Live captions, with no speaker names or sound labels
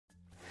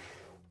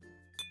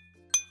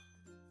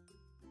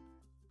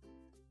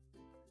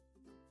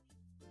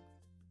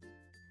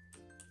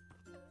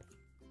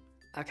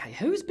Okay,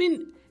 who's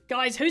been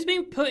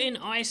putting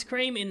ice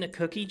cream in the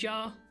cookie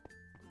jar?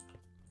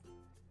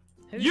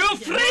 You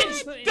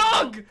French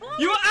dog!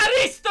 You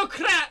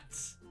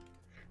aristocrats!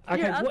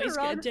 Okay, You're on what the is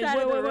wrong side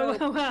of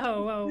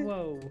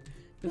the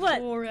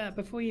whoa.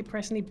 Before you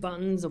press any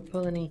buttons or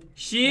pull any.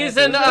 She is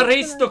an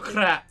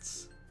aristocrat.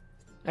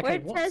 Okay,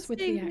 We're what's with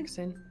the testing.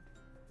 accent?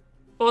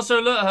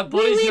 Also, look, her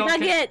body's not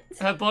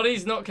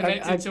nugget.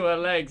 connected to her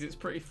legs. It's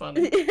pretty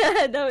funny.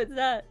 Yeah, no, it's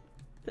not.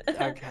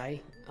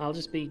 Okay, I'll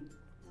just be.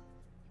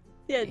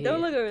 Yeah, here.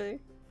 don't look over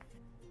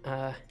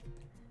there.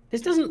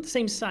 This doesn't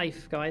seem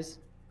safe, guys.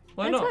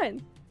 Why That's not?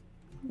 fine.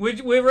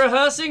 We're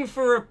rehearsing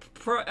for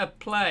a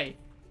play.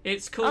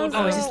 It's called.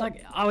 Oh, is this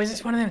like? Oh, is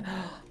this one of them?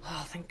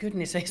 Oh, thank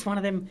goodness, it's one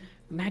of them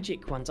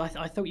magic ones.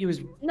 I thought you was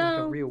like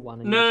a real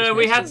one. No,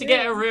 we had to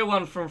get a real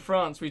one from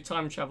France. We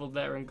time traveled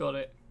there and got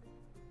it.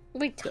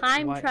 We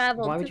time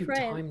traveled Why would to you France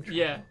time travel?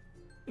 Yeah.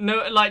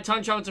 No, like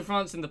time traveled to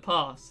France in the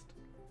past.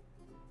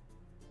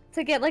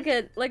 to get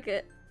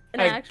an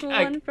actual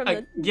one from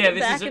the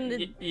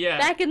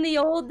back in the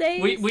old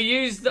days. We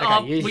used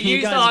our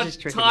time.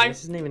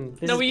 This isn't even.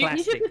 This No, is you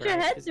plastic, should put your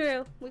right? head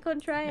through. We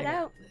couldn't try it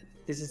out.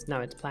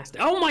 It's plastic.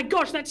 Oh my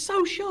gosh, that's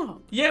so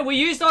sharp! Yeah, we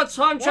used our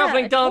time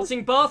traveling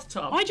dancing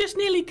bathtub. I just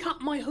nearly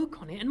cut my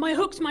hook on it, and my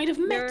hook's made of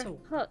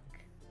metal. Your hook.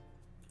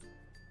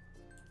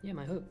 Yeah,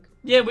 my hook.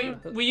 Yeah,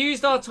 we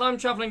used our time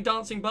traveling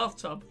dancing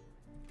bathtub.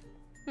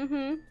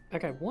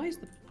 Okay, why is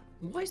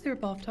there a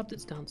bathtub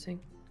that's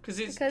dancing? Because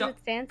it's dancing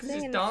and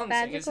it's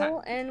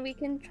magical, and we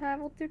can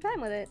travel through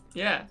time with it.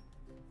 Yeah.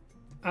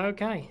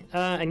 Okay,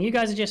 and you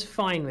guys are just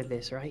fine with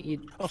this, right?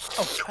 Oh,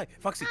 hi,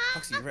 Foxy,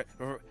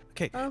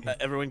 okay,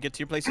 everyone get to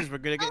your places. We're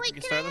gonna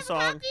get started the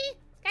song.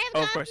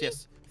 Oh, of course,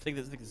 yes. I think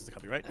this is the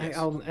copy, right? Yes.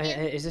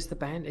 Is this the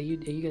band? Are you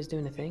guys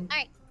doing a thing? All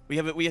right. We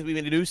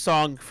made a new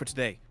song for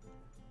today.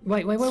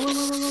 Wait! I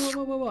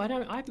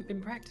haven't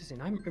been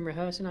practicing. I haven't been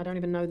rehearsing. I don't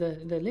even know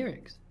the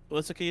lyrics. Well,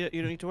 it's okay.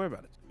 You don't need to worry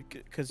about it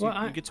because you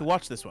get to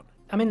watch this one.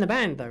 I'm in the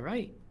band though,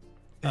 right?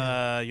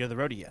 You're the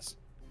roadie, yes.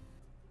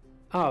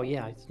 Oh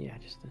yeah,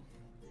 just.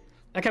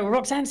 Okay, well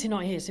Roxanne's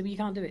not here, so you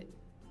can't do it.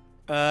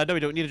 No, we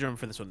don't need a drum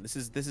for this one. This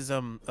is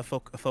a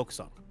folk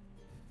song.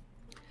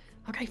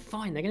 Okay,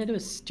 fine. They're gonna do a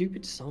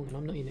stupid song, and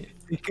I'm not in it.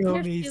 Do you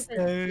want me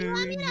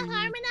to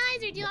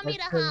harmonize or do you want me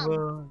to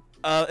hum?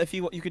 If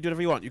you could do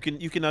whatever you want. You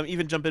can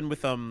even jump in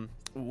with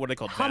what are they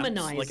called?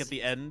 Harmonize. Vamps, like at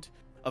the end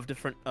of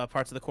different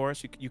parts of the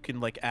chorus. You can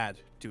like add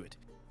to it.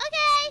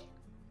 Okay.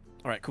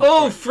 All right, cool.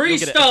 Oh, right,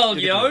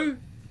 freestyle, yo!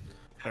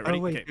 Right, ready?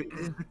 Oh wait, okay.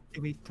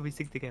 can we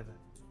sing together?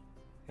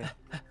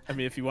 I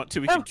mean, if you want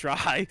to, we can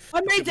try.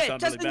 I made it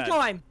just in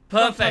time.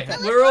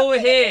 Perfect. We're all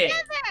here.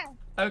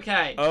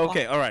 Okay.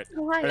 Okay. All right.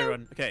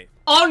 Everyone. Okay.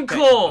 Encore.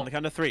 Okay, on the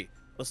count of 3,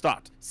 let's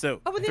start. So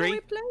 3,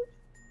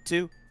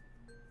 2,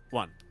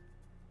 1.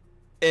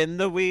 In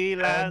the wee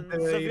lands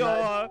of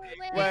yore,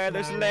 where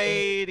there's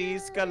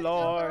ladies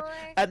galore,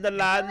 and the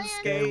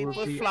landscape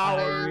with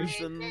flowers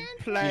and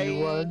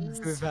plains,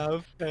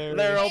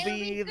 there'll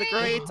be the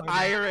great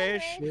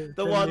Irish,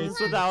 the ones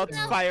without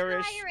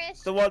Irish,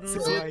 the ones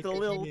with the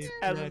lilt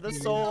and the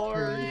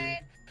sword.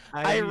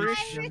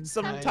 Irish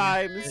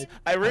sometimes.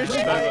 I wish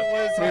I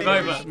was Move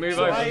Irish. over. Move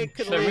so over. I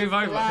could No, move live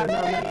over.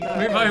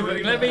 gladly. Move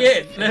over. Let me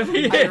in. Let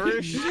me in.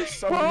 Irish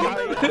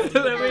sometimes.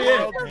 Let me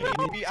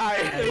in. Be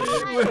Irish.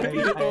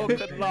 People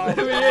could love.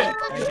 Let me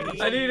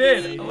in. I need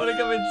in. I want to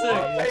come in too.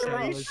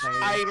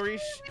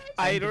 Irish.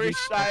 I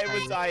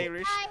was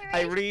Irish.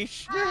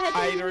 Irish.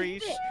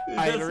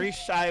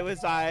 I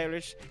was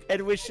Irish.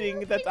 And wishing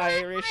that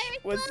Irish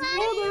was.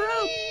 Pull the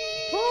rope.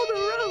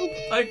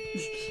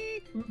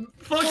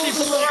 Foxy,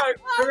 pull the rope.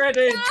 We're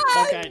ready.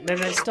 Okay, no,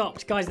 they've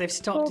stopped, guys. They've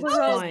stopped. It's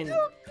fine.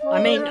 I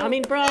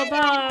mean,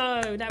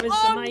 bravo! That was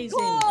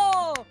amazing.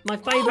 My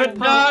favourite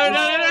part.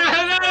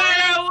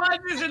 No.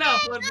 Once is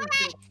enough. Once is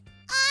enough.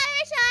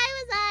 Irish, I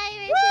was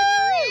Irish in the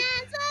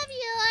lands of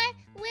yore,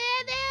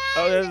 where there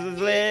Oh, there's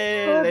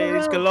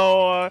ladies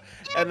galore,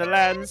 and the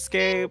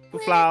landscape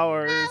with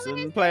flowers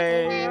and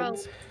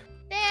plains.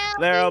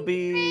 There'll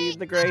be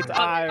the great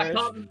Irish,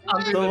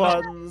 the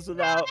ones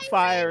without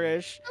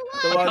Irish,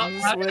 the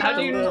ones with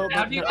the lilt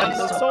and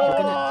the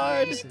sword.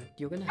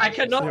 I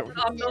cannot.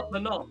 I'm not the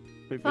knob.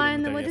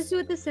 Fine, then we'll just do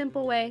it the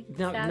simple way.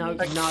 No,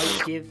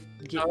 give,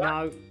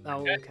 no.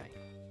 Oh, okay.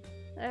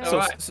 So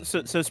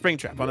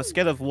Springtrap, on a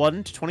scale of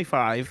 1 to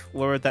 25,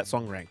 where would that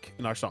song rank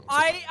in our songs?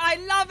 I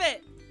love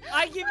it.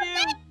 I give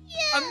you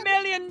 $1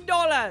 million.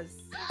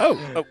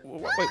 Oh,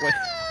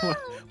 wait.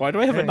 Why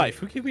do I have a knife?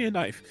 Who gave me a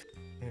knife?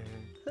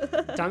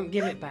 Don't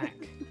give it back.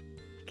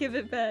 Give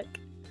it back.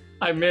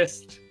 I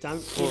missed.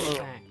 Don't give it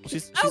back.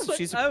 She's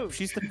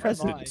the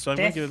president, so I'm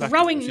They're going to give it back.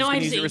 throwing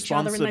knives at each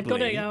other and they've got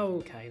to. Oh,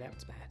 okay, that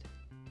was bad.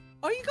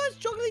 Are you guys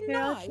juggling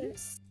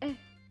knives? Okay,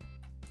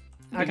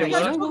 you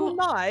guys juggle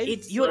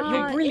knives? You're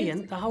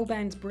brilliant. The whole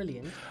band's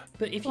brilliant.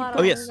 But if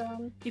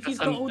you've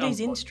got all these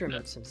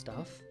instruments and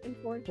stuff,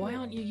 why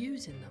aren't you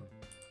using them?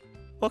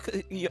 Well,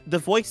 the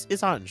voice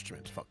is our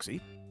instrument,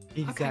 Foxy.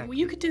 Exactly. Okay, well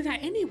you could do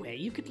that anywhere.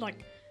 You could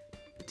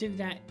do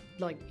that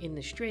in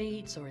the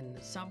streets or in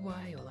the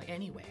subway or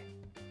anywhere.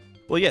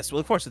 Well, yes. Well,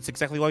 of course, it's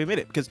exactly why we made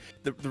it. Because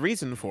the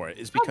reason for it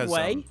is because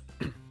Subway.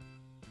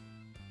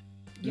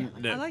 Yeah,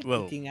 I like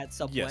eating at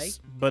Subway. Yes,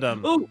 but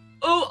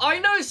Oh, I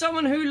know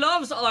someone who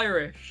loves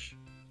Irish.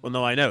 Well,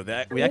 no, I know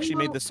that we actually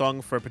made the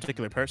song for a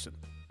particular person.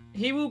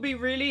 He will be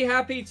really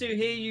happy to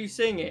hear you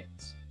sing it.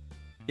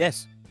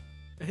 Yes.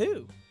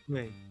 Who?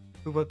 Wait,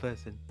 what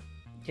person?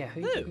 Yeah,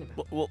 who are you talking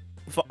about? Well,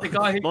 The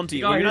guy who, Monty,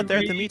 the guy were you who not there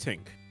at the really-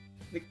 meeting?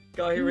 The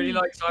guy who really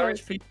likes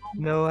Irish people.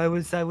 No, I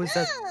was at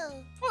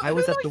Oh. I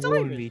was who at the likes war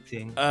Irish?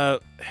 meeting. All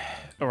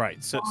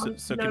right. So No,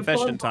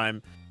 confession Bon-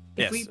 time.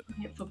 If Yes. we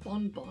bring it for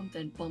BonBon,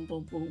 then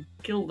BonBon will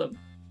kill them.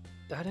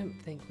 I don't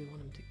think we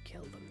want him to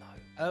kill them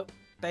though. Oh,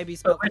 baby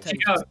smelled where'd she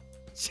toast. go?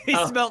 She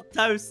Oh. smelled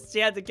toast. She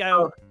had to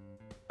go.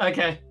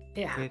 Okay.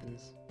 It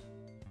happens.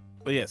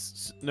 Well,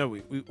 yes. No,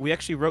 we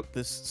actually wrote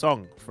this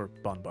song for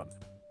BonBon.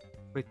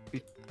 Wait,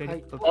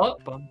 Hey,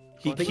 what?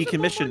 He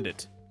commissioned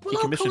it. Well, He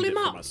I'll commissioned call it him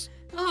from up. us.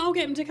 Oh, I'll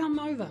get him to come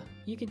over.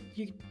 You can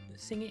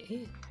sing it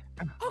here.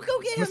 I'll go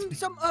get him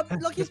some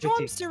Lucky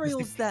Charm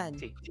cereals then.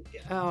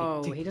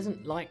 Oh, he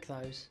doesn't like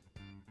those.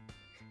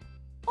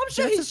 I'm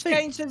sure That's he's the thing.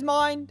 changed his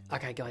mind.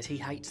 Okay, guys, he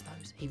hates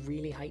those. He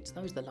really hates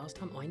those. The last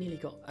time I nearly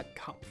got a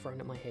cup thrown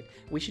at my head.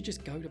 We should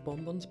just go to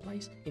BonBon's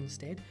place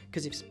instead,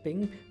 because if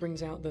Sping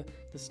brings out the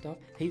stuff,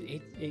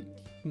 he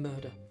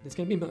murder. There's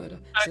gonna be murder.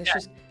 So Okay.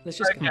 let's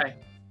just go. Okay.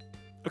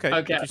 Okay.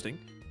 Okay. Interesting.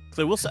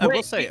 So I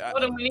will say.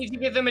 Hold on, we need to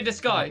give them a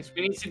disguise.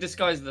 We need to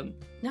disguise them.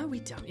 No, we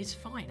don't. It's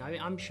fine.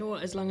 I'm sure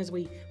as long as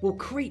we'll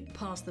creep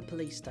past the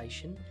police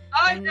station.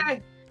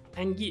 Okay.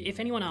 And if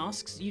anyone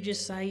asks, you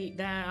just say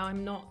that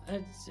I'm not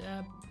an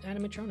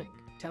animatronic.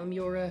 Tell them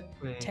you're a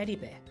Wait. teddy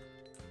bear.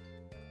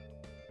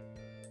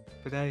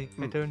 But I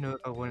don't know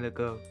if I want to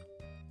go.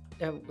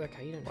 Oh,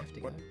 okay, you don't have to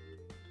What? go.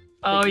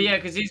 Oh yeah,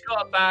 because he's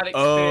got a bad experience.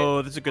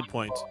 Oh, that's a good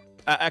point.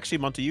 Actually,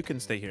 Monty, you can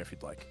stay here if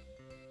you'd like.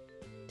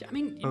 I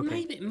mean,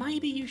 Okay.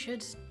 maybe you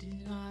should.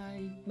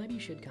 Maybe you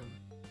should come.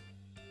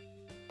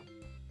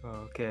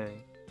 Okay.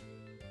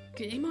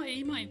 He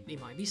might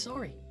be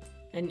sorry,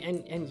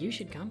 and you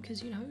should come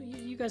because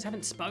you guys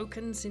haven't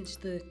spoken since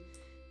the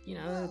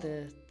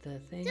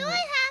thing. Do I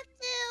have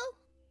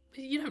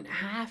to? You don't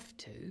have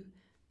to,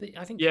 but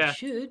I think Yeah. you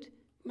should.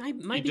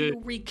 Maybe do.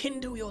 you'll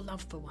rekindle your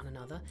love for one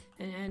another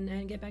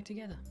and get back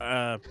together.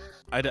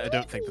 I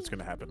don't think that's going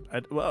to happen.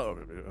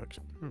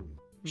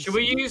 Should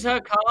we use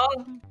her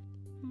car?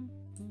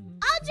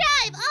 I'll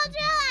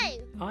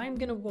drive. I'm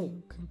gonna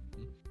walk.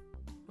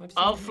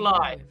 I'll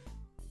fly.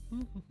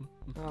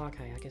 Oh,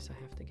 okay, I guess I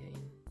have to get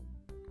in.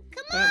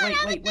 Come on, wait,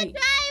 I'm wait, the wait.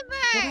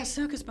 driver. What about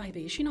Circus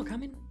Baby? Is she not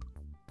coming?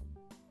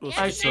 We'll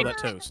Yeah, still she- that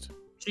toast.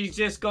 She's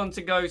just gone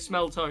to go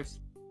smell toast.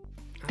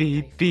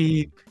 Beep Okay.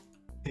 beep.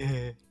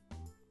 Yeah.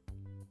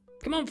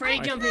 Come on, Freddy,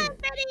 jump in.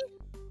 Freddy.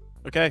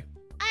 Okay.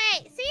 All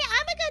right. See,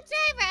 I'm a good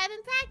driver. I've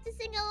been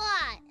practicing a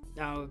lot.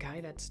 Oh,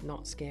 okay, that's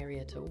not scary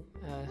at all.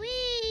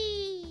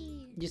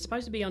 Whee! You're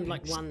supposed to be on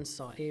like one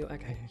side.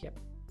 Okay, yep.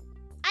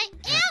 I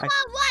am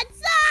on one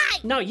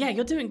side. No, yeah,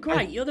 you're doing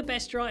great. You're the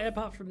best driver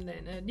apart from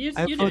then. You're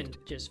I doing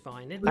thought- just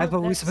fine. I thought we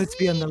were That's- supposed to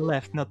be on the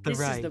left, not the This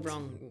right. is the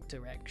wrong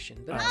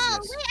direction. But Oh, Oh,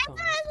 that's wait, I fine.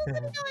 thought I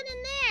was going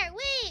in there.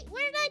 Wait,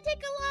 where did I take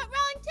a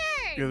wrong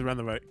turn? Go around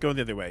the way. Go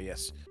the other way.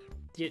 Yes.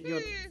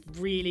 You're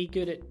really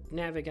good at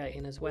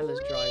navigating as well as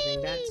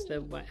driving. That's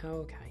the way. Oh,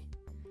 okay.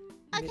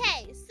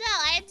 Okay, so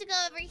I have to go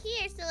over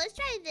here. So let's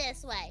try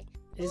this way.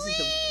 This is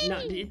the no.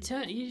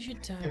 You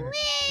should turn.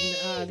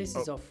 Whee! This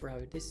is off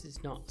road. This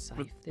is not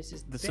safe. This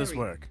This very, does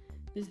work.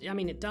 I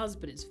mean, it does,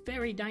 but it's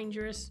very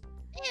dangerous.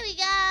 Here we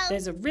go.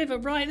 There's a river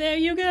right there.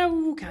 You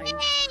go. Okay.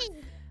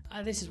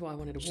 Whee! This is why I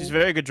wanted to walk. She's a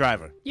very good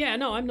driver. Yeah,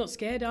 no, I'm not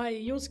scared.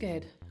 You're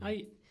scared.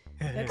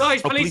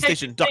 Guys, Oh, police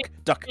station. Duck.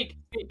 Duck.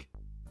 Speak.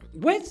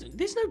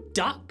 There's no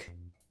duck.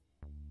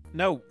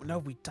 No,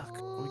 we duck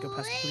when we go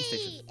past the police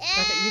station.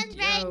 And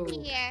right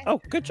oh. here. Oh,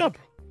 good job.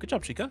 Good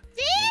job, Chica.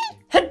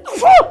 See?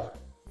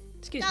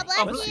 Excuse God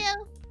me. bless bless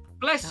you.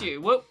 Bless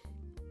you. Well,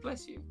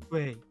 bless you.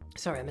 Wait,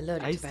 Sorry, I'm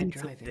allergic I to bad see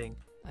driving. something.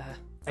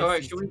 All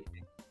right, see should we-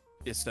 something.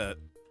 It's Wait,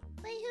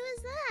 who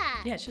is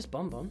that? Yeah, it's just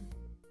BonBon.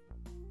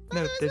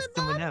 No, Who's there's with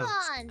someone else.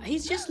 BonBon?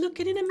 He's just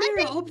looking in a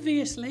mirror,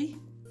 obviously.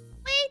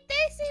 Wait,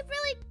 they seem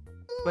really.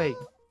 Wait,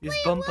 is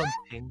Wait, BonBon what?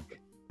 pink?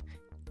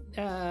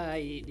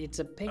 It's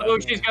a pink. Oh,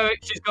 mirror.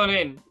 she's gone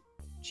in.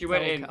 She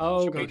went in.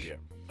 Oh, She gosh.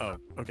 Oh,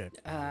 okay.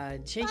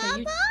 Chica,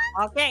 you.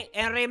 Okay,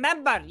 and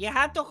remember, you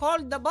have to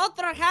hold the both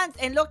your hands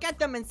and look at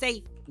them and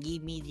say,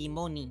 "Give me the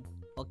money."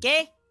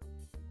 Okay?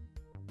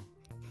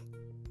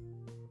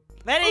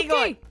 Very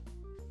good.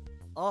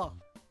 Oh.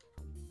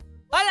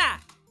 Hola.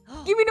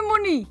 Give me the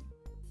money.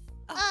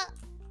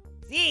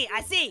 See,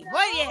 I see.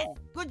 Muy bien.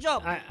 Good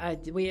job.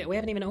 We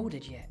haven't even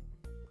ordered yet.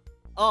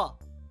 Oh,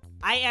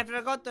 I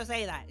forgot to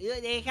say that.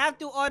 They have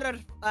to order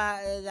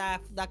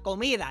the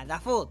comida, the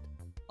food.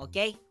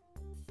 Okay?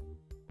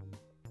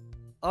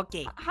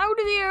 Okay. How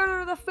do they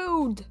order the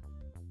food?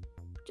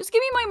 Just give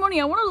me my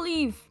money. I want to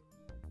leave.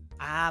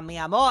 Ah, mi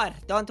amor,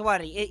 don't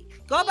worry.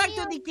 Go back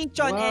to the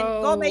kitchen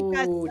and go make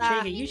us.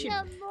 Chica, you should.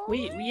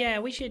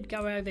 We should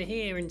go over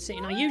here and sit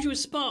in our usual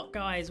spot,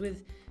 guys,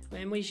 with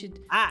and we should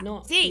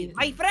not. See, be...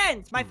 my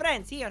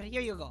friends, here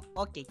you go.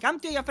 Okay, come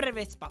to your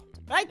favorite spot,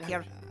 right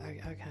here.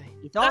 Okay.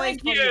 It's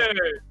always Thank for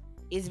you.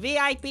 It's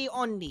VIP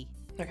only.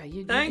 Okay,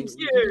 you Thank can,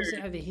 you. you can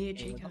sit over here,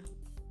 Chica.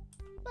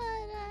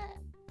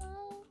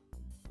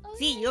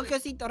 See, you can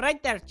sit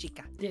right there,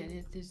 Chica.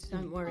 Yeah,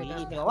 don't worry about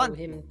Either the one. whole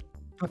him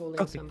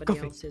calling somebody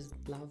coffee. else's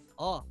love.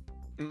 Oh.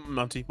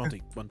 Monty, calm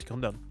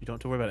down. You don't have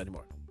to worry about it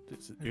anymore.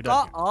 You're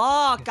done.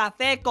 Oh,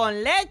 café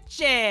con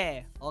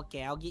leche.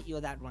 Okay, I'll get you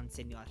that one,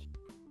 senor.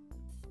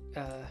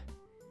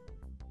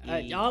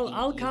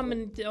 I'll come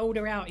and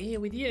order out here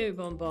with you,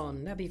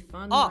 Bonbon. That'd be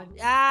fun. Oh,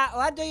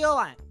 what do you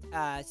want,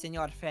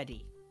 Senor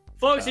Freddy?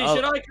 Foxy,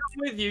 should I come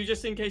with you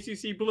just in case you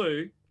see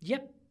blue?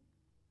 Yep.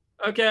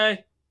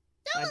 Okay.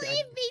 Don't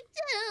leave me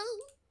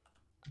too.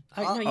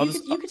 No,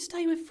 you could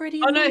stay with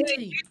Freddy Oh and no,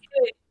 Monty.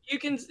 you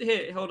can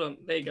here. Hold on.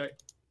 There you go.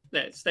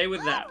 There, stay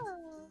with that. Oh.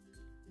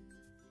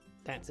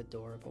 That's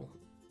adorable.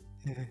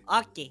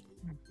 Okay.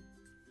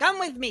 Come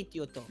with me,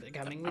 you two.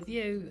 Coming with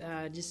you.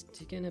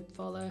 Just gonna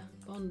follow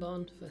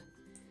Bonbon for.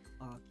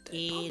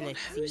 Okay,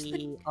 let's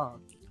see.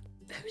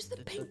 Who's the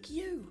pink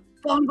you?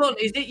 Bonbon,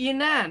 is it your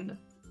nan?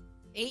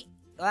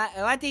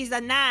 What is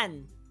a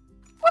nan?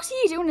 What are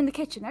you doing in the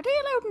kitchen? Are they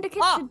allowed in the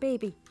kitchen,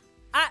 baby?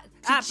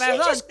 Did she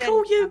just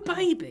call you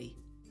baby?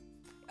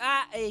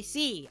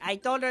 See, I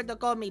told her to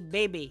call me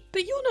baby.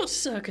 But you're not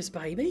Circus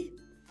Baby.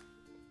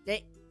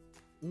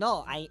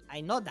 No,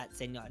 I know that,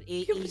 senor.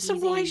 So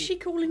why is she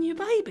calling you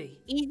baby?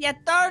 It's a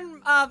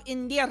term of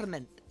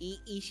endearment.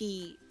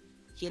 She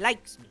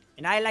likes me,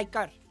 and I like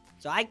her.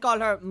 So I call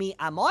her mi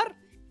amor,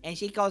 and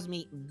she calls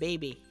me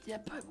baby. Yeah,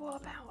 but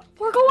what about...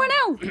 We're going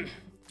out.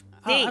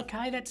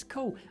 Okay, that's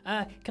cool.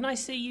 Can I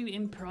see you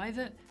in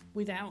private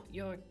without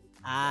your...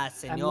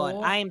 senor,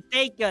 amor? I'm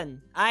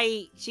taken.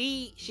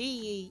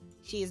 She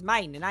is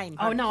mine, and I'm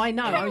her. Oh, no, I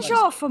know. I was Get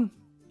off him.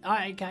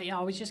 Okay, yeah,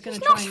 I was just going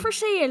He's to try not and... for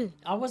sale.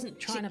 I wasn't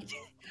trying to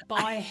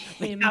buy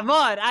him...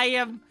 Amor,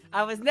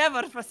 I was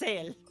never for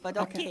sale, but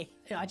okay.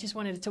 Yeah, I just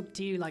wanted to talk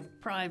to you, like,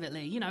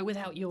 privately, you know,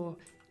 without your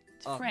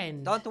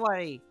friend. Don't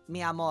worry,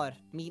 mi amor,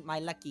 my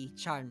lucky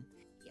charm.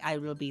 I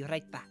will be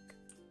right back.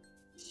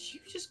 Did you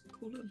just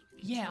call her?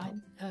 Yeah,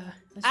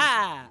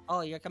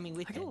 oh, you're coming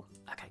with too?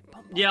 Okay,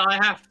 Bonbon. Yeah, I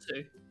have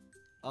to.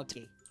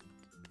 Okay.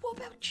 What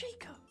about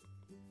Chica?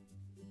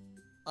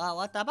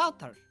 What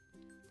about her?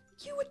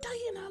 You were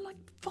dating her like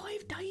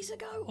 5 days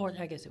ago? Or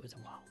I guess it was a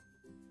while.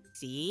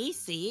 See,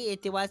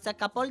 it was a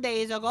couple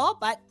days ago,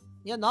 but,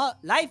 you know,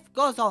 life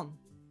goes on.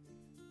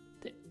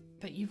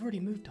 But you've already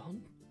moved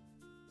on.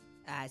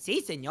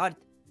 Si, senor.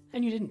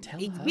 And you didn't tell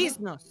her. It's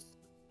business.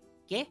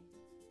 ¿Qué?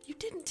 You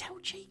didn't tell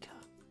Chica.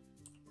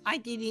 I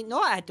didn't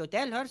know I had to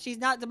tell her. She's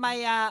not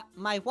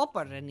my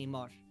whopper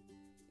anymore.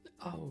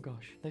 Oh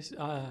gosh, this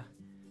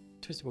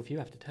Twisted Wolf, you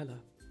have to tell her.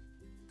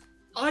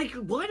 Why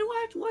can't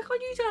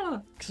you tell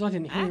her? Because I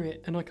didn't hear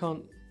it and I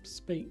can't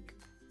speak.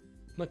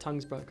 My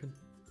tongue's broken.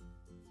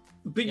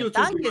 But Your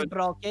tongue is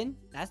broken.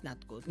 That's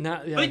not good.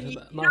 No, yeah,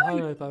 But my tongue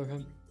is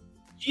broken.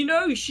 You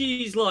know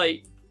she's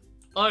like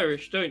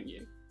Irish, don't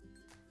you?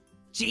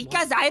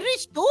 Chica's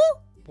Irish too?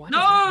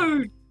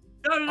 No!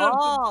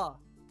 Oh.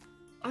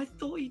 I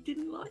thought you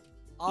didn't like.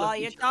 Oh,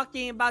 you're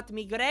talking about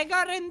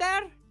McGregor in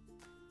there?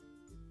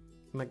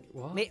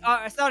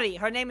 What? Sorry,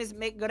 her name is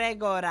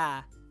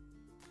McGregora.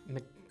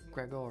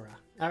 McGregora.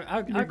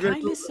 Okay,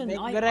 listen.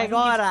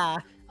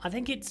 McGregora. I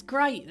think it's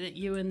great that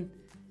you and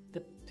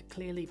the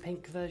clearly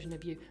pink version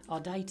of you are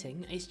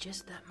dating. It's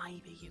just that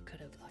maybe you could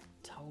have like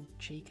told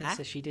Chica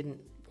so she didn't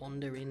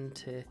wander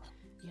into,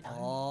 you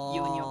know,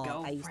 you and your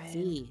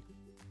girlfriend.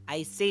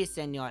 I see,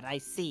 senor. I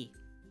see.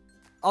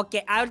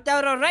 Okay, I'll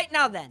tell her right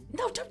now then.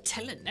 No, don't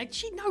tell her.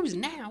 She knows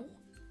now.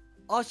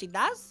 Oh, she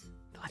does?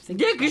 I think.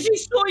 Yeah, because she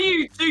saw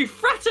you two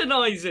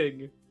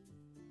fraternizing.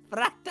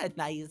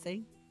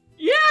 Fraternizing?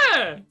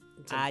 Yeah.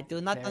 I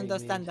do not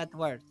understand that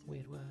word.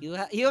 Weird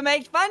word. You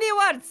make funny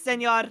words,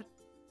 senor.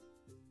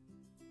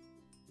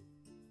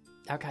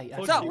 Okay.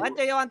 So, what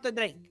do you want to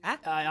drink? Huh?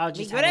 I'll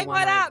just have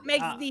McGregora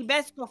makes the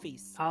best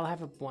coffees. I'll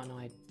have a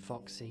one-eyed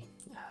foxy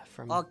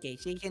from. Okay,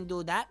 she can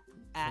do that.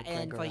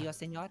 And for you,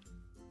 senor?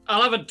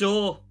 I'll have a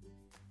door.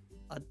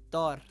 A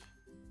door.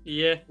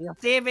 Yeah. We'll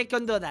see if we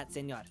can do that,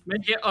 senor.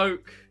 Make it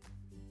oak.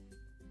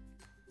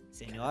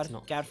 Senor,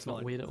 careful. It's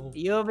not weird at all.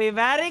 You be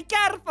very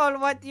careful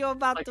what you're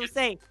about to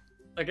say.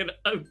 Like an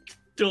oak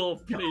door,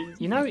 please.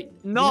 You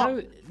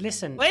know,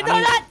 listen. We do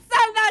not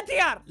sell that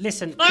here.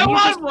 Listen. I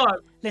want one.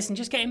 Listen,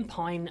 just getting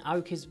pine.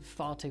 Oak is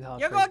far too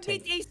hard. You're for going to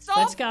his get a teeth. soft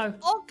Let's go.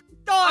 oak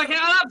door. Okay,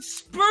 I'll have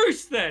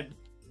spruce then.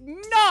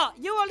 No,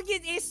 you will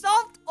get a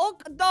soft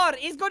oak door.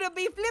 It's going to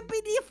be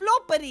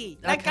flippity-floppery,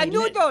 like a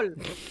noodle.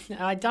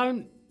 I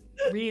don't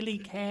really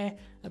care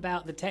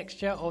about the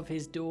texture of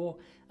his door.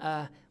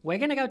 We're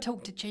going to go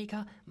talk to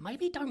Chica.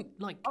 Maybe don't,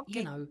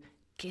 you know,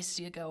 kiss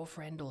your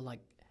girlfriend or, like,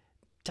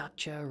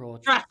 touch her or...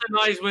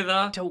 Fraternize with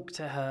her. Talk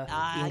to her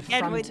in Get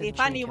front with of the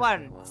funny Chica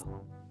words.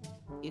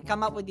 You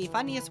come up with the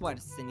funniest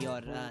words,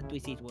 Senor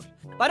Twisty Tour.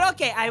 But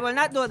okay, I will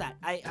not do that.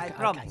 I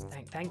promise.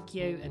 Okay, thank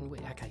you. And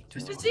okay,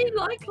 Twisty. Does he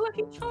like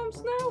Lucky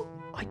Charms now?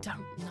 I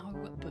don't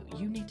know, but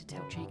you need to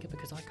tell Chica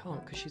because I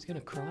can't, because she's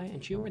gonna cry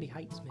and she already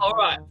hates me. All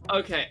right,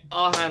 okay,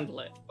 I'll handle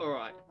it. All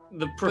right,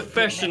 the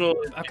professional.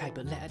 Okay,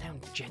 but let her down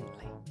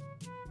gently.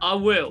 I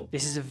will.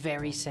 This is a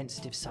very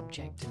sensitive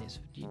subject, and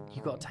you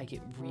got to take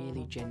it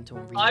really gentle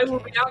and really I will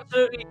be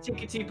absolutely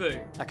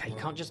tickety-boo. Okay, you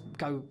can't just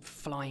go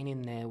flying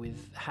in there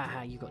with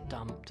haha, you got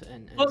dumped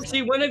and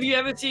Foxy, when have you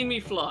ever seen me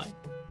fly?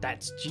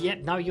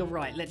 No, you're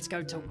right. Let's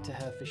go talk to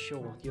her for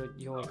sure. You're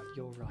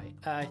right.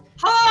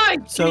 Hi,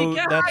 Chica. So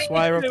that's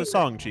why I wrote the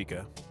song,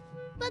 Chica.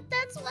 But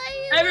that's why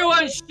you...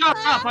 Everyone shut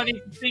up, I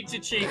need to speak to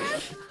Chica.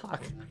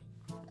 Bonbon's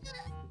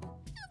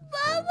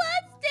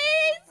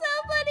dating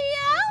somebody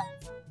else?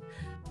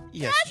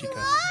 Yes, That's Chica.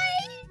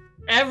 why?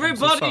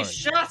 Everybody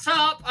shut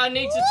up, I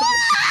need to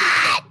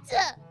talk to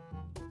Chica.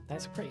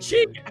 That's pretty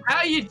Chica,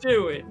 how you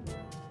doing?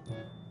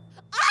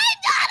 I'm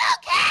not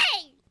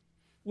okay!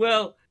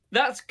 Well,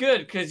 that's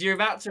good, because you're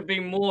about to be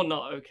more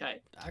not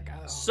okay.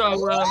 So,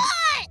 What?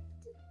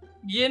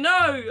 you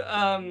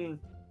know,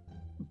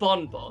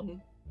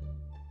 Bonbon?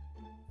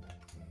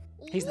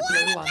 He's the What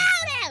blue about one.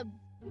 him?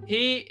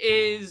 He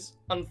is,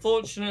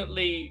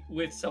 unfortunately,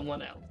 with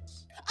someone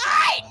else.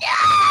 I know!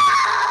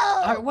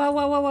 Oh,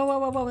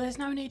 whoa, there's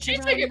no need to She's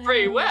run taking now.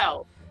 pretty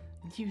well.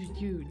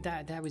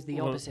 That was the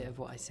opposite of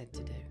what I said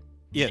to do.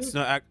 Yes,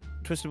 no,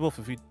 Twisted Wolf,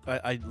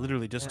 I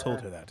literally just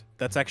told her that.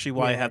 That's actually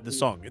why I had the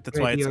song. That's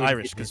why it's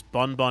Irish, because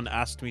Bonbon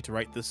asked me to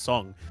write this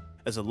song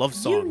as a love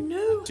song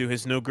to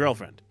his new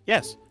girlfriend.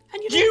 Yes.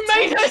 And you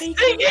made her sing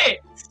it!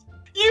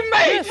 You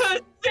made her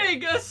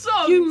sing a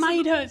song! You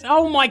made her...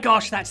 Oh my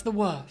gosh, that's the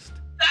worst.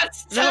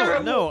 That's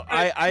terrible! No,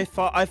 I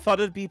thought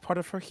it'd be part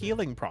of her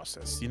healing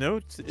process, you know?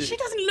 She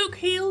doesn't look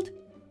healed.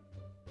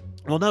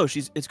 Well, no,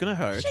 it's gonna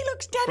hurt She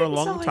looks dead for a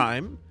long inside.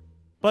 time,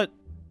 but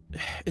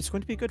it's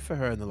going to be good for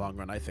her in the long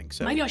run, I think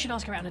so. Maybe I should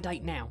ask her out on a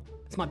date now.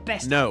 It's my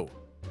best. No.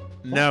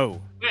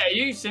 No. Wait, are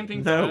you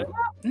simping No. for her?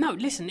 No,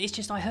 listen, it's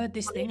just I heard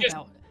this thing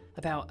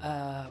about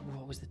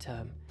what was the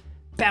term?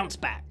 Bounce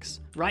backs,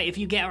 right? If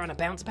you get her on a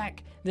bounce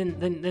back,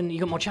 then you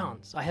got more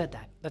chance. I heard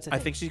that. That's a thing.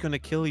 I think she's going to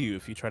kill you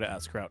if you try to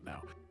ask her out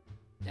now.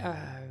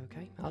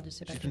 Okay, I'll just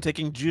sit back. She's been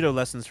taking judo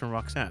lessons from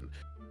Roxanne.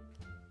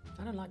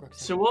 I don't like Roxanne.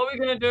 So what are we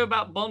going to do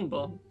about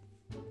Bonbon?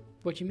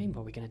 What do you mean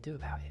what we're going to do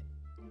about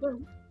it?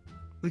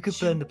 We could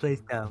burn the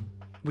place down.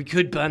 We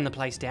could burn the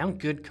place down.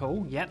 Good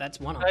call. Yeah, that's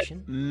one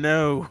option.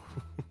 No.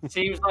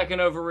 Seems like an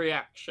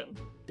overreaction.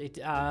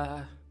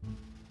 I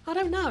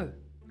don't know.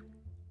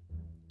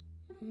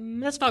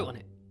 Let's vote on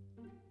it.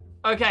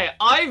 Okay,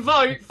 I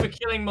vote for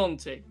killing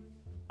Monty.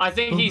 I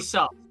think he's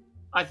sus.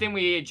 I think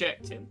we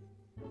eject him.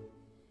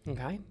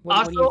 Okay.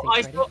 What do you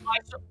think, Freddy?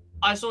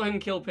 I saw him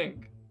kill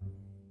Pink.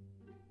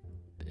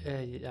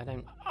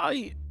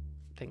 I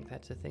think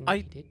that's a thing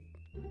he did.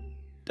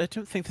 I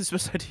don't think this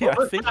was an idea.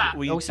 I think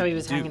we also he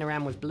was hanging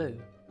around with Blue.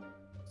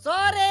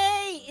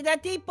 Sorry, the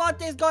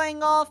teapot is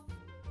going off.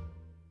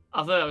 I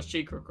thought that was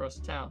Chica across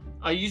town.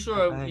 You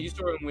saw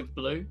him with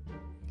Blue.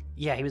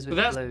 Yeah, he was with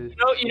Blue.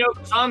 You know,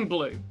 'cause I'm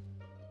Blue.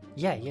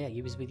 Yeah,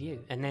 he was with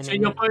you. And then. So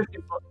you're both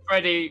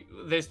Freddy.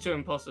 There's two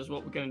imposters.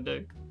 What we're gonna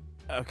do?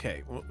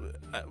 Okay. Well,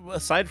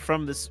 aside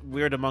from this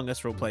weird Among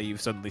Us roleplay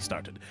you've suddenly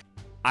started,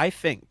 I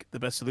think the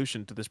best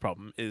solution to this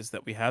problem is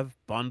that we have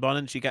Bonbon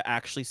and Chica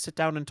actually sit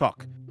down and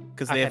talk,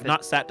 because they have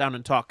not sat down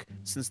and talked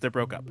since they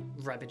broke up.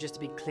 Right, but just to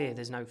be clear,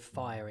 there's no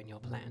fire in your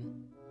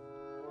plan.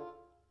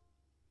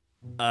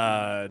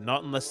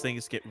 Not unless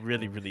things get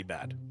really, really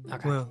bad.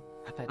 Okay. Well,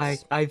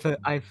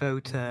 I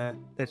vote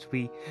that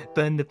we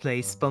burn the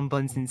place.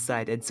 BonBon's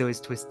inside, and so is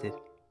Twisted.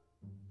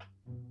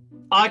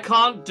 I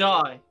can't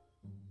die.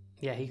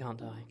 Yeah, he can't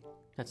die.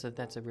 That's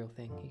a real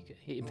thing.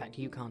 In fact,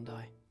 you can't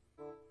die.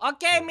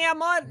 Okay, mi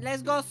amor,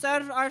 let's go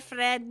serve our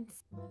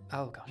friends.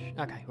 Oh gosh.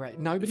 Okay, right.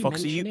 Nobody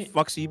Foxy, mentioned it.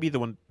 Foxy, you be the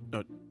one.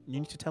 No,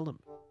 you need to tell him.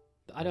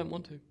 I don't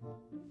want to.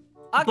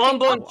 Okay.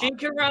 Bonbon,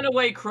 Chica ran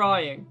away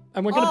crying.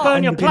 And we're gonna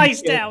burn your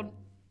place down.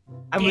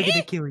 And we're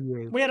gonna kill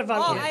you. We had a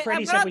vote here.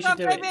 Freddy said I we brought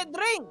should my do favorite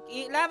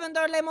drink,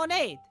 lavender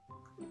lemonade.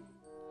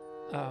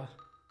 it.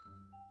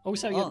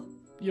 Also,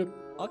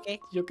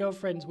 your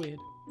girlfriend's weird.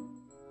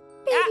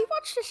 Baby,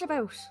 what's this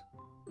about?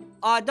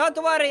 Oh, don't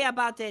worry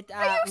about it,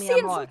 Are you mi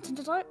seeing amor.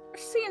 something?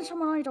 Seeing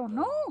someone I don't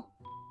know?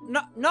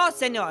 No,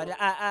 senor,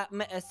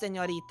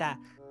 senorita.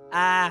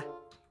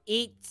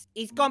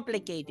 It's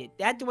complicated.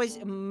 That was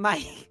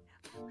my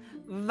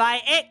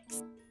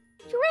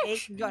Your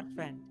ex?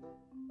 girlfriend.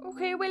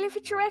 Okay, well, if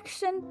it's your ex,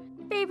 then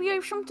baby, I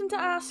have something to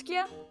ask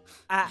you.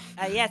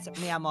 Yes,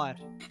 mi amor.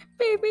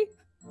 Baby,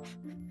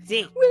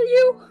 Si, will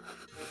you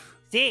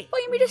si.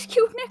 buy me this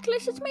cute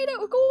necklace? It's made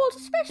out of gold,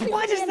 especially.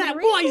 What is that?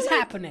 What is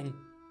happening?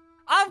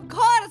 Of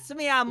course,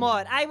 mi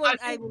amor. I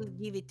will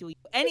give it to you.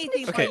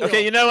 Anything for you.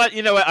 Okay, you know what?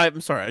 I'm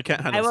sorry, I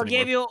can't handle this I will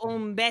give anymore. you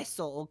un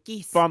beso or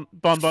kiss.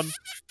 Bonbon.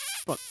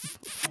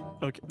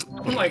 Okay.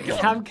 Oh my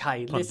god.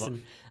 Okay,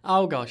 listen.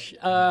 Oh gosh.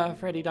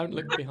 Freddy, don't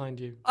look behind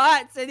you.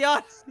 Alright,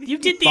 senor. You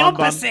did the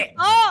opposite!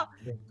 Oh!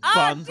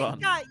 Bonbon.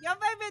 Chica, your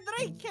favorite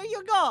drink. Here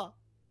you go.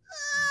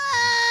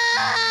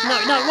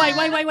 No,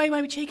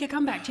 wait, Chica,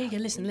 come back. Chica,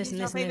 listen.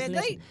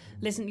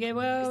 Listen, yeah,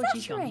 well,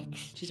 she's gone.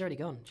 She's already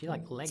gone. She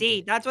like legged.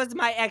 See, that was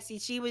my ex.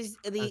 She was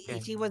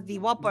the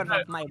whopper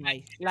of my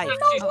life. No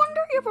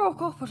wonder you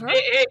broke up with her.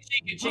 Hey,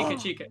 Chica.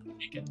 Here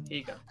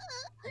you go.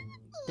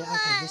 Yeah,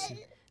 okay,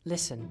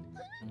 listen.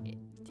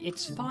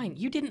 It's fine.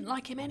 You didn't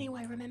like him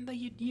anyway, remember?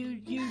 You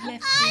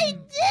left him. I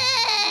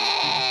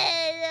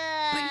did!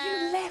 But you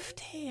left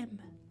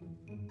him.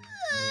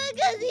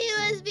 Because he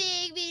was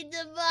being mean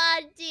to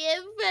Monty,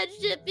 and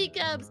friendship is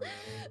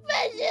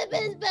better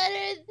than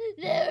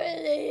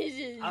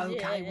relationship.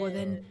 Okay, well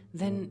then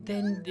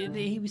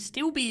he was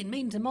still being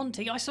mean to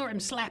Monty. I saw him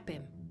slap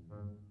him.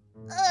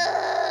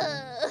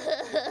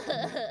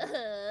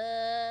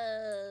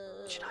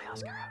 Should I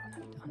ask her out?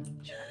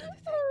 Should I do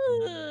the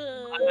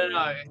thing? I don't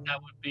know if that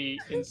would be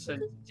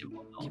insensitive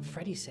or not.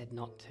 Freddie said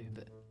not to,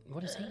 but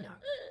what does he know?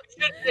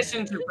 You should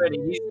listen to Freddy.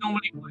 He's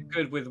normally quite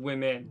good with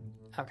women.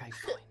 Okay,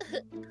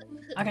 fine.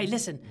 Okay,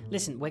 listen.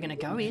 We're gonna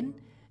go in.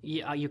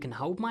 You can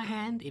hold my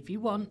hand if you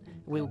want.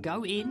 We'll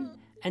go in,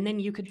 and then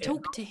you could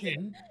talk to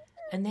him,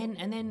 and then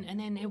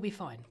it'll be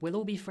fine. We'll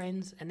all be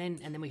friends, and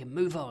then we can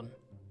move on.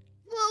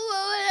 Well,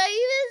 what would I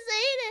even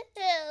say to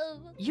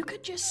him? You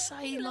could just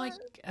say like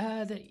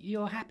that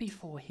you're happy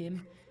for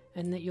him,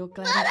 and that you're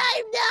glad. But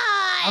I'm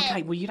not.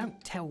 Okay, well you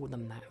don't tell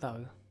them that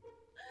though.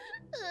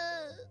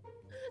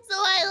 So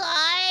I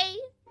lie.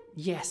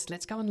 Yes,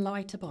 let's go and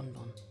lie to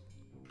Bonbon.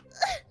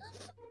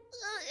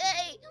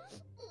 Okay.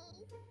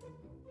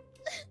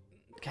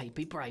 Okay,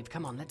 be brave.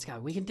 Come on, let's go.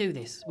 We can do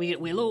this. We're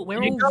all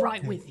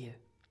right with you.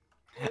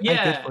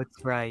 Yeah. I did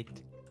what's right.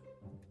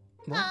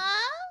 What?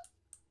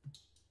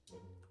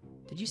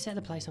 Did you set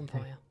the place on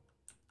fire?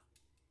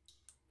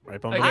 Right,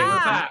 Bonbon. Okay, we're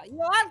back. You're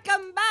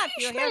welcome back.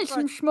 I smell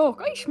some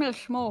smoke. I smell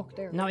smoke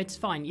there. No, it's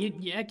fine.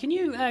 Can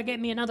you get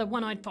me another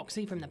one-eyed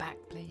foxy from the back,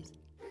 please?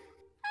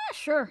 Ah,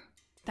 sure.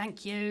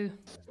 Thank you.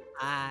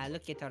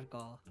 Look at her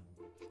go.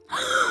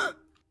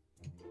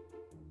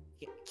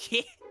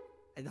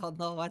 I don't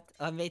know what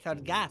made her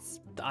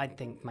gasp. I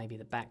think maybe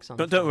the back's on.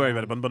 Don't worry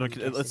about it, Bonbon.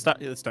 Let's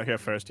start here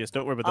first. Yes,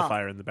 don't worry about the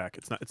fire in the back.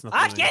 It's not.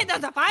 Okay,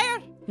 there's a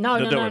fire. No.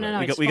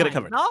 We got it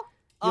covered. No.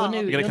 Your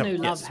new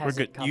love Yes, has we're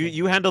good. it covered.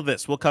 You handle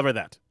this. We'll cover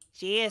that.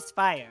 She is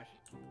fire.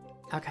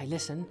 Okay,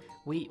 listen.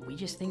 We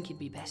just think it'd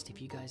be best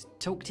if you guys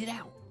talked it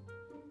out.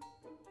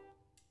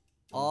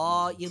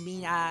 Oh, you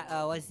mean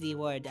what's the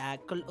word?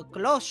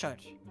 Closure.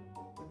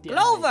 Yeah.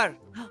 Clover!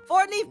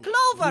 4-leaf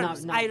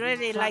clovers! No, I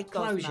really like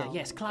those closure. now.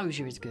 Yes,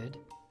 closure is good.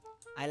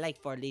 I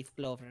like 4-leaf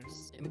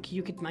clovers.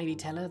 You could maybe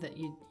tell her that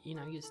you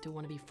still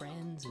want to be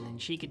friends, and then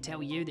she could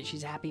tell you that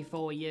she's happy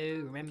for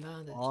you.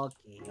 Remember?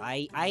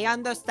 Okay, I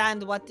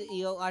understand what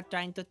you are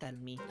trying to tell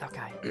me.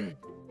 Okay.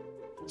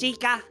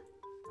 Chica,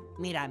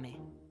 mírame.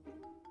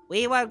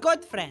 We were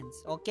good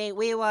friends, okay?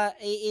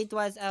 It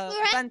was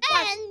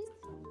fantastic.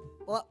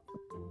 Well,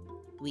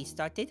 we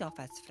started off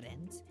as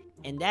friends,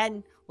 and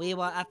then we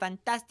were a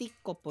fantastic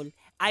couple.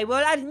 I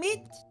will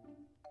admit,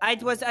 I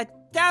was a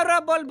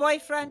terrible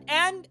boyfriend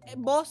and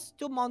boss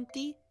to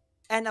Monty,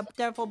 and a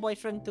terrible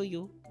boyfriend to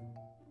you.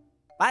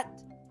 But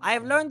I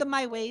have learned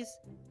my ways,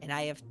 and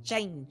I have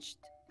changed.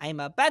 I am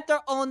a better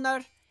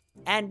owner,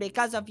 and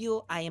because of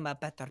you, I am a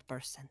better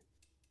person.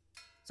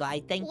 So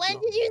I thank you. When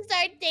did you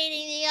start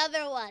dating the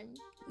other one?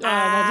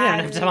 I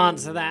don't have to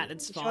answer that.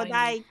 It's fine. Should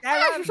I tell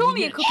It her? was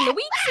only a couple of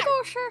weeks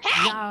ago, sure.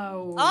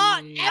 No. Oh,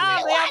 mi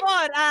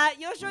amor,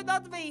 you should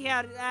not be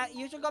here.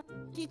 You should go to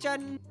the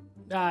kitchen.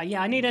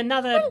 Yeah, I need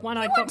another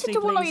one-eyed foxy, He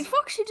wanted the one-eyed please.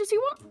 foxy. Does he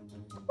want?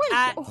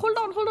 Well, hold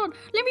on.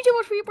 Let me do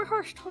it for you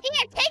first.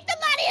 Here, take the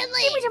money and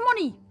leave. Give me the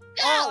money.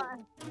 Go.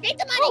 Take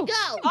the money.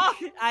 Go. Oh,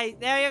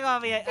 there you go.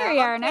 There you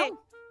are now.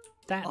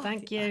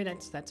 Thank you.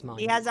 That's mine.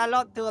 He has a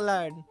lot to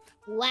learn.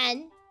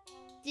 When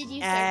did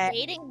you start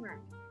dating her?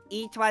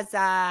 It was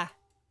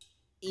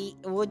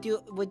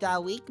would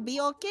a week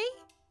be okay?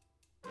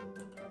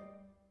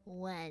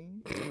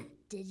 When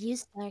did you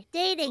start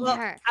dating Well,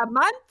 her? a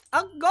month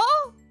ago?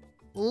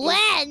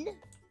 When?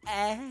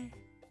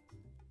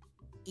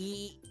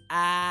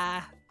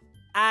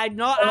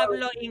 No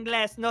hablo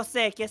inglés. No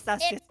sé qué estás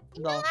You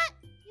know diciendo. what?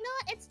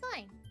 It's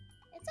fine.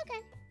 It's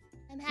okay.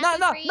 I'm happy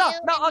for you.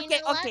 No, and you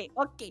know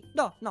what? okay.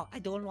 No, I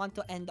don't want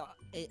to end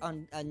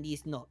on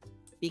this note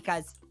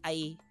because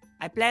I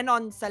plan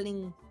on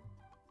selling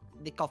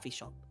the coffee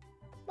shop.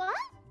 What?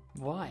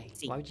 Why?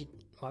 See. Why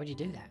would you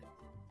do that?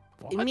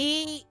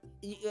 Me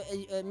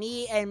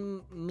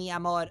and mi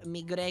amor,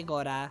 mi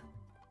Gregora,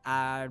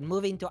 are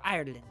moving to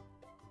Ireland.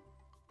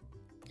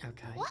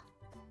 Okay. What?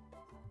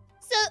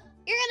 So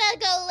you're gonna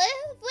go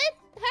live with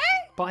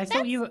her? But I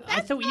thought you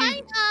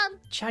fine.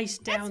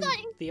 chased that's down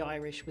fine. the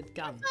Irish with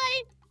guns.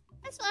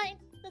 That's fine.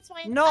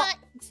 No,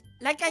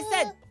 like I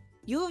said,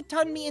 you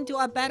turned me into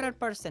a better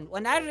person.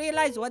 When I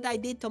realized what I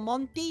did to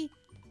Monty,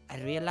 I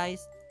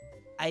realized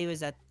I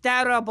was a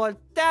terrible,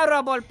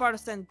 terrible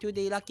person to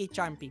the Lucky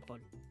Charm people.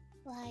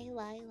 Why?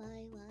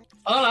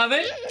 I'll have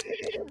it.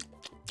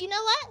 You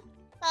know what?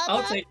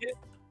 I'll take it.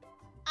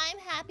 I'm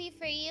happy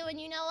for you, and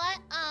you know what?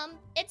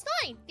 It's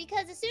fine,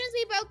 because as soon as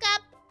we broke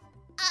up,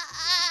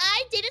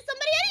 I dated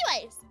somebody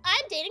anyways.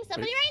 I'm dating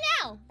somebody right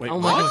now. Wait, Oh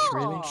my gosh,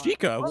 really?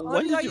 Chica,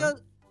 what did you...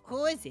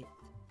 Who is it?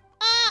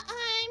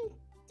 I'm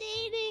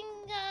dating,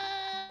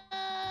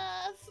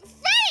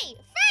 Freddy!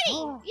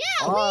 Oh. Yeah,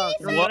 Oh,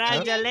 we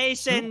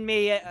congratulations,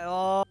 me.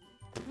 Oh.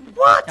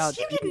 What? No,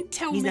 You didn't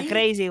tell he's me. the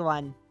crazy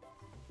one.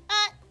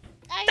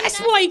 That's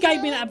why he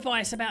gave me that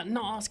advice about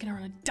not asking her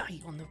on a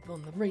date on the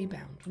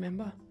rebound,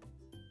 remember?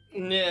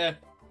 Yeah.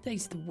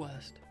 He's the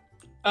worst.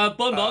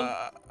 Bonbon.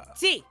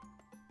 See.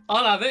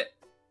 I'll have it.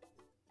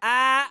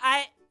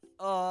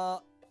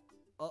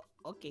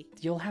 Okay.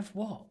 You'll have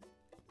what?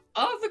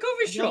 Oh, the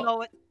coffee shop. Know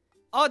what...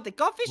 Oh, the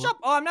coffee shop?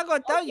 Oh, I'm not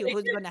going to tell you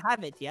who's going to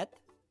have it yet.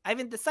 I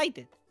haven't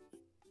decided.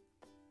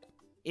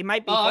 It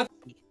might be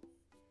Foxy.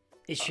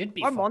 It should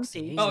be or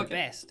Foxy. Monty. He's the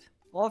best.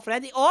 Or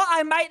Freddy. Or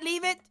I might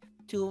leave it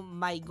to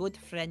my good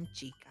friend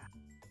Chica.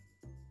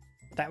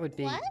 That would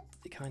be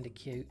kind of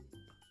cute.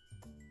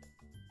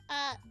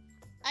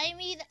 I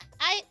mean, if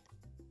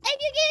you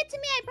gave it to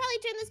me, I'd probably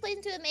turn this place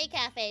into a maid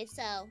cafe,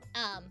 so,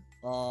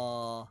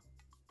 Oh,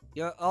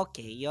 you're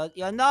okay.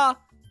 You're no.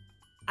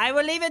 I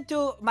will leave it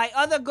to my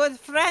other good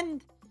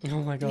friend.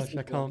 Oh my gosh,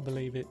 I can't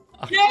believe it.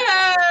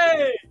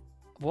 Yay!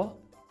 What?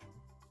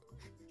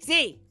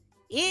 See,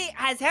 he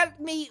has helped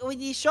me with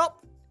the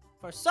shop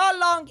for so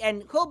long,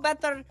 and who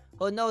better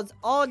who knows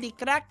all the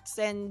cracks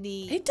and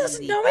the... He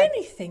doesn't know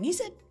anything.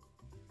 He's a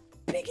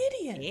big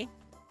idiot. Eh?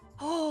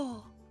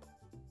 Oh.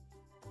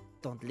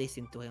 Don't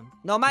listen to him.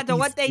 No matter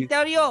what they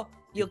tell you,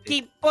 you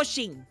keep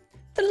pushing.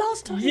 The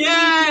last time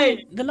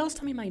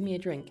he made me a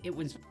drink, it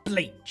was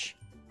bleach.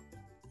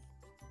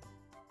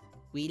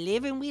 We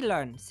live and we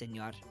learn,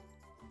 senor.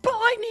 But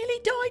I nearly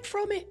died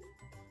from it.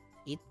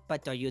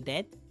 But are you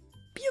dead?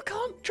 But you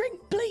can't drink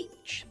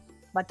bleach.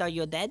 But are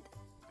you dead?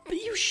 But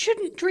you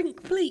shouldn't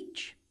drink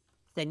bleach.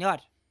 Senor,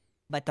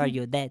 but are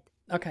you dead?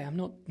 Okay, I'm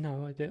not...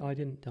 No, I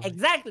didn't die.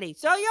 Exactly.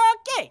 So you're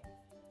okay.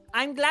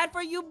 I'm glad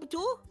for you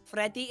too,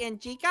 Freddy and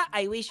Chica.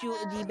 I wish you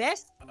the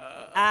best.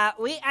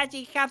 We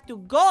actually have to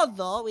go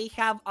though. We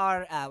have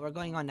our we're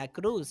going on a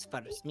cruise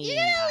first. You're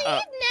gonna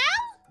leave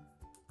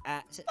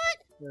now?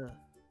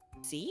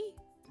 See?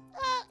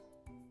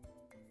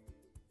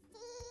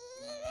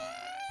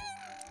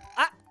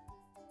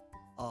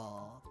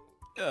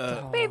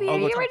 Baby, are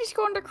you ready to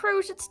go on the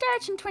cruise? It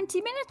starts in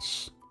 20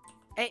 minutes.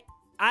 Hey,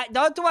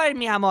 don't worry,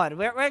 mi amor.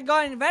 We're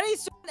going very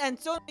soon, and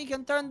soon we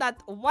can turn that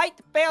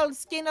white pale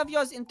skin of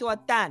yours into a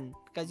tan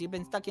because you've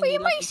been stuck in. Well, you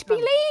might be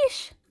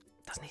late.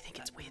 Doesn't he think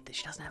it's weird that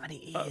she doesn't have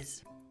any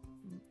ears?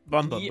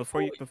 BonBon,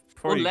 before you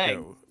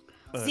go,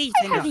 See,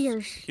 I have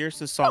ears. here's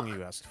the song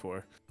you asked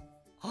for.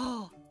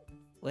 Oh,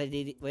 where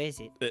is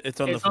it? It's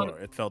on the floor.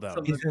 It fell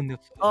down. It's on the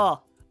Oh,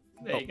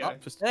 There you go.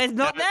 it's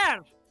not there.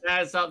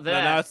 That's up there.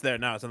 No, now it's there.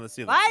 Now it's on the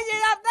ceiling. Why is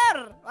it up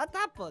there? What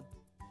happened?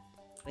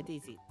 What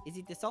is it? Is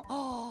it the song?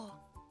 Oh,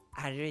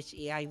 Irish.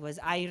 I was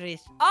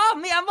Irish. Oh,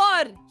 mi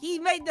amor. He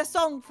made the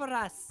song for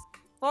us.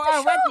 For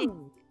our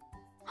wedding.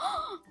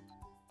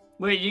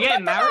 Wait, you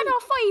getting married? Banana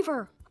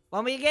favor.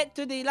 When we get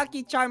to the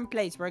Lucky Charm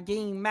place, we're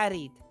getting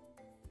married.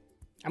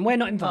 And we're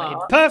not invited.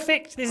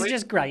 Perfect. This is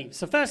just great.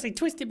 So firstly,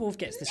 Twisted Wolf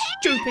gets the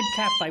stupid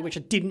cafe, which I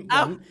didn't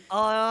want.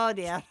 Oh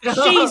dear.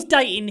 She's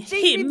dating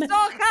She's him. been so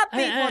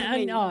happy for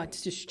me. Oh,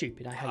 it's just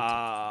stupid. I hate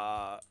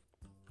it.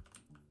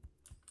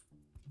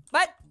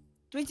 But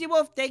Twisted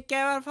Wolf, take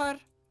care of her,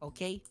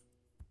 okay?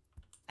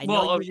 I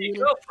What, know of your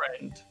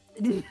girlfriend?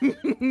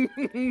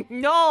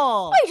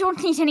 No. I don't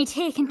need any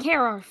taken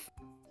care of.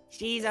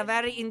 She's a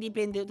very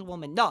independent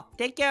woman. No,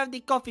 take care of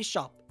the coffee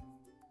shop,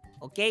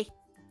 okay?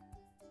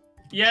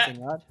 Yeah.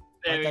 Senor,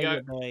 There we what are go.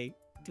 you doing?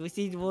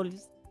 Twisted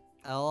Wolves.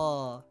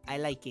 Oh, I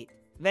like it.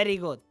 Very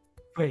good.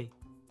 Wait.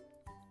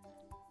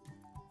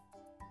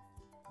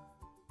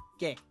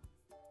 Okay.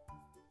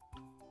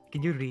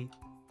 Can you read?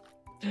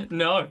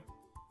 No.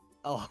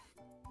 Oh.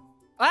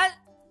 Well,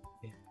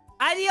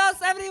 adios,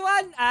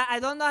 everyone. I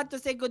don't know how to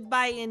say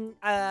goodbye in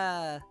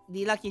the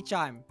Lucky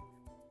Charm.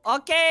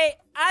 Okay,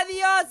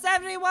 adios,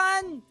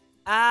 everyone.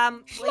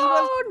 Well,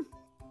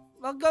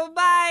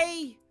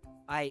 goodbye.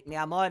 Alright, mi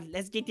amor,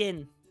 let's get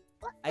in.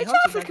 It's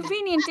awfully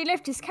convenient they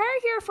left his car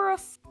here for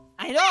us.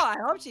 I know, I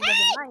hope she doesn't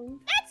mind.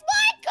 That's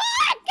my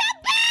car! Get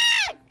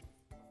back!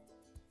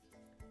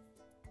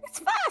 It's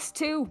fast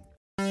too.